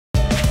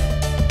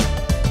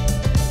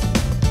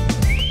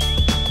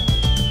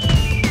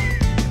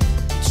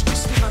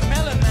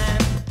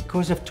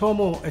Because if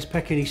Thommo is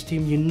picking his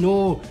team, you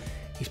know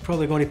he's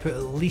probably going to put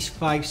at least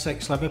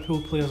 5-6 Liverpool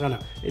players in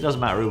it. It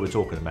doesn't matter who we're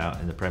talking about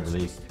in the Premier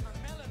League.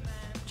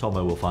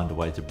 Thommo will find a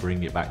way to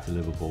bring it back to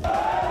Liverpool. To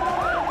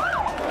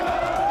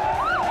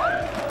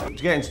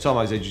get into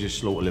Thommo's head, you just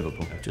slaughter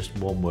Liverpool. Just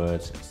one word,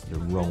 the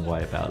wrong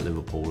way about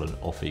Liverpool, and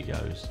off he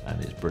goes,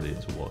 and it's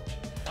brilliant to watch.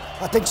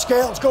 I think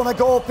Scale's going to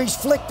go up, he's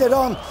flicked it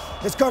on.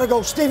 It's got to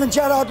go. Steven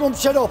Gerrard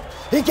lumps it up.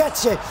 He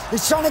gets it.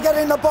 He's trying to get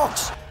in the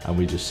box. And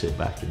we just sit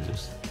back and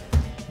just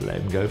let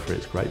him go for it.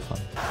 It's great fun.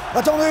 I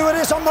don't know who it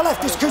is on the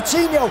left. It's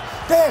Coutinho.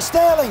 There,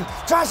 Sterling.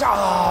 Tries.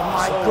 Oh,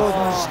 my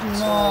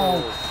goodness.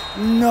 No.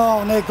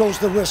 No, and there goes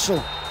the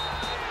whistle.